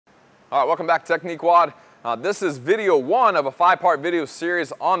All right, welcome back to Technique WOD. This is video 1 of a 5-part video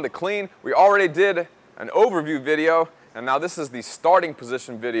series on the clean. We already did an overview video, and now this is the starting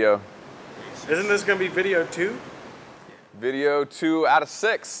position video. Isn't this going to be video 2? Video 2 out of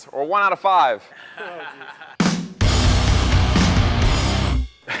 6, or 1 out of 5.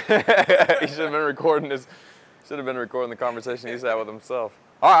 He should have been recording this. Should have been recording the conversation he's had with himself.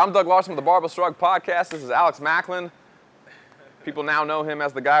 All right, I'm Doug Larson with the Barbell Shrugged podcast. This is Alex Macklin. People now know him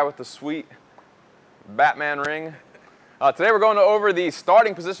as the guy with the sweet Batman ring. Today we're going over the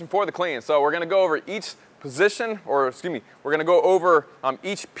starting position for the clean. So we're going to go over each position, or excuse me, we're going to go over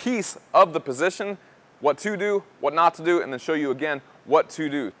each piece of the position, what to do, what not to do, and then show you again what to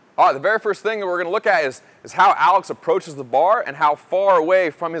do. All right, the very first thing that we're going to look at is how Alex approaches the bar and how far away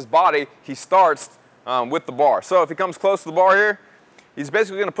from his body he starts with the bar. So if he comes close to the bar here, he's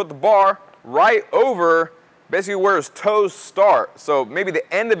basically going to put the bar right over basically where his toes start. So maybe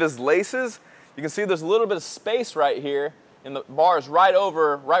the end of his laces. You can see there's a little bit of space right here, and the bar is right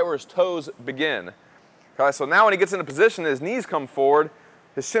where his toes begin. Okay, so now when he gets into position, his knees come forward.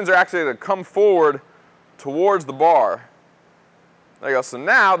 His shins are actually going to come forward towards the bar. There you go. So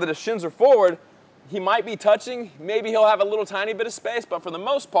now that his shins are forward, he might be touching. Maybe he'll have a little tiny bit of space, but for the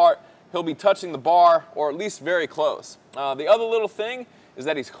most part, he'll be touching the bar, or at least very close. The other little thing is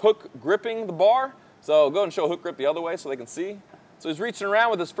that he's hook gripping the bar. So go and show hook grip the other way so they can see. So he's reaching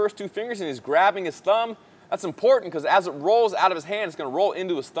around with his first 2 fingers and he's grabbing his thumb. That's important because as it rolls out of his hand, it's going to roll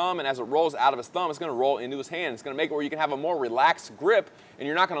into his thumb, and as it rolls out of his thumb, it's going to roll into his hand. It's going to make it where you can have a more relaxed grip, and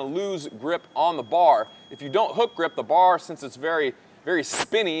you're not going to lose grip on the bar. If you don't hook grip, the bar, since it's very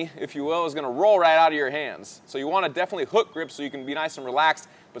spinny, if you will, is going to roll right out of your hands. So you want to definitely hook grip so you can be nice and relaxed,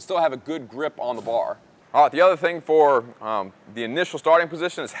 but still have a good grip on the bar. All right, the other thing for the initial starting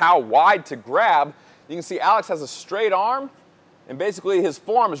position is how wide to grab. You can see Alex has a straight arm, and basically his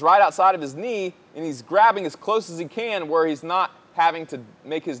forearm is right outside of his knee, and he's grabbing as close as he can where he's not having to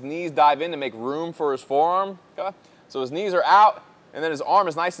make his knees dive in to make room for his forearm. Okay? So his knees are out, and then his arm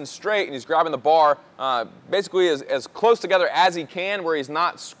is nice and straight, and he's grabbing the bar basically as close together as he can where he's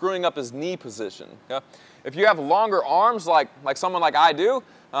not screwing up his knee position. Okay? If you have longer arms like someone like I do,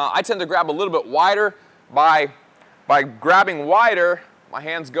 I tend to grab a little bit wider. By grabbing wider, my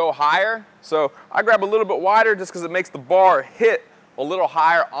hands go higher. So I grab a little bit wider just because it makes the bar hit a little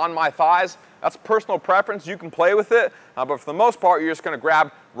higher on my thighs. That's personal preference. You can play with it, but for the most part, you're just going to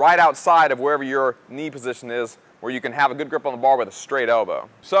grab right outside of wherever your knee position is, where you can have a good grip on the bar with a straight elbow.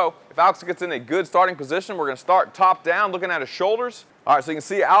 So if Alex gets in a good starting position, we're going to start top down, looking at his shoulders. All right, so you can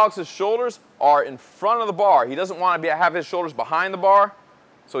see Alex's shoulders are in front of the bar. He doesn't want to have his shoulders behind the bar,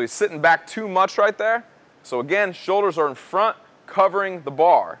 so he's sitting back too much right there. So again, shoulders are in front, covering the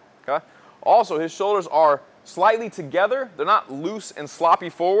bar. Okay? Also, his shoulders are slightly together. They're not loose and sloppy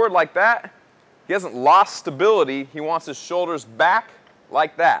forward like that. He hasn't lost stability. He wants his shoulders back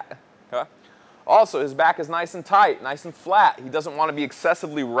like that. Okay? Also, his back is nice and tight, nice and flat. He doesn't want to be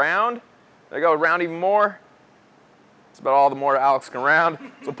excessively round. There you go, round even more. That's about all the more Alex can round.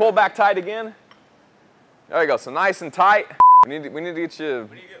 So pull back tight again. There you go, so nice and tight. We need to get you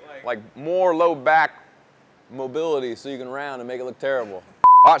like more low back mobility so you can round and make it look terrible.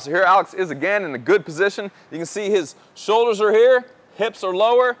 All right, so here Alex is again in a good position. You can see his shoulders are here, hips are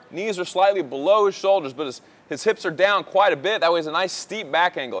lower, knees are slightly below his shoulders, but his hips are down quite a bit. That way it's a nice steep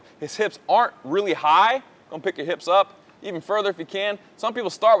back angle. His hips aren't really high. Don't pick your hips up even further if you can. Some people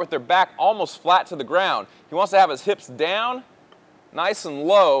start with their back almost flat to the ground. He wants to have his hips down, nice and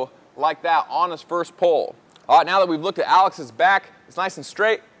low, like that on his first pull. All right, now that we've looked at Alex's back, it's nice and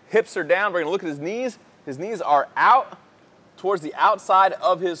straight, hips are down. We're gonna look at his knees. His knees are out towards the outside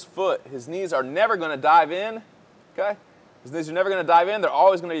of his foot. His knees are never going to dive in. Okay? His knees are never going to dive in. They're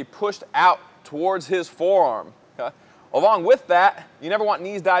always going to be pushed out towards his forearm. Okay? Along with that, you never want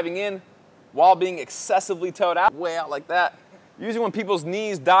knees diving in while being excessively toed out, way out like that. Usually when people's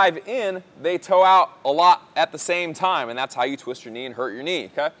knees dive in, they toe out a lot at the same time, and that's how you twist your knee and hurt your knee.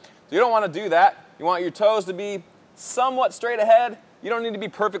 Okay? So you don't want to do that. You want your toes to be somewhat straight ahead. You don't need to be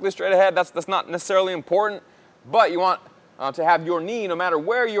perfectly straight ahead. That's not necessarily important, but you want to have your knee, no matter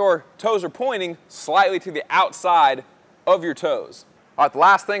where your toes are pointing, slightly to the outside of your toes. All right, the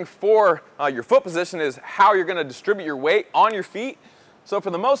last thing for your foot position is how you're going to distribute your weight on your feet. So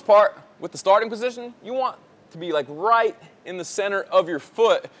for the most part, with the starting position, you want to be like right in the center of your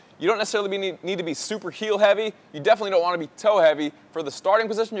foot. You don't necessarily need to be super heel heavy. You definitely don't want to be toe heavy. For the starting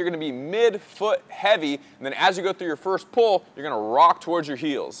position, you're going to be mid-foot heavy, and then as you go through your first pull, you're going to rock towards your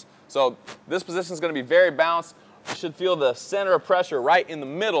heels. So this position is going to be very balanced. You should feel the center of pressure right in the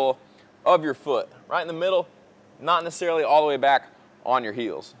middle of your foot. Right in the middle, not necessarily all the way back on your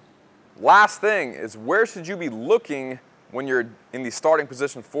heels. Last thing is, where should you be looking when you're in the starting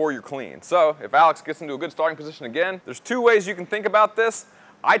position for your clean? So if Alex gets into a good starting position again, there's two ways you can think about this.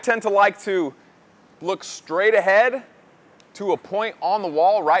 I tend to like to look straight ahead to a point on the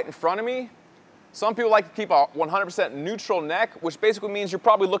wall right in front of me. Some people like to keep a 100% neutral neck, which basically means you're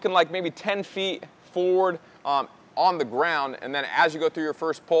probably looking like maybe 10 feet forward on the ground, and then as you go through your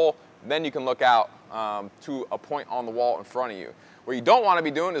first pull, then you can look out to a point on the wall in front of you. What you don't want to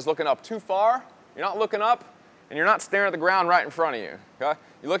be doing is looking up too far. You're not looking up, and you're not staring at the ground right in front of you. Okay?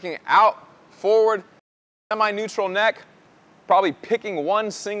 You're looking out, forward, semi-neutral neck, probably picking one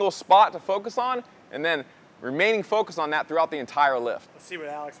single spot to focus on, and then remaining focused on that throughout the entire lift. Let's see what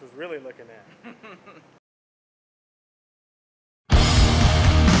Alex was really looking at.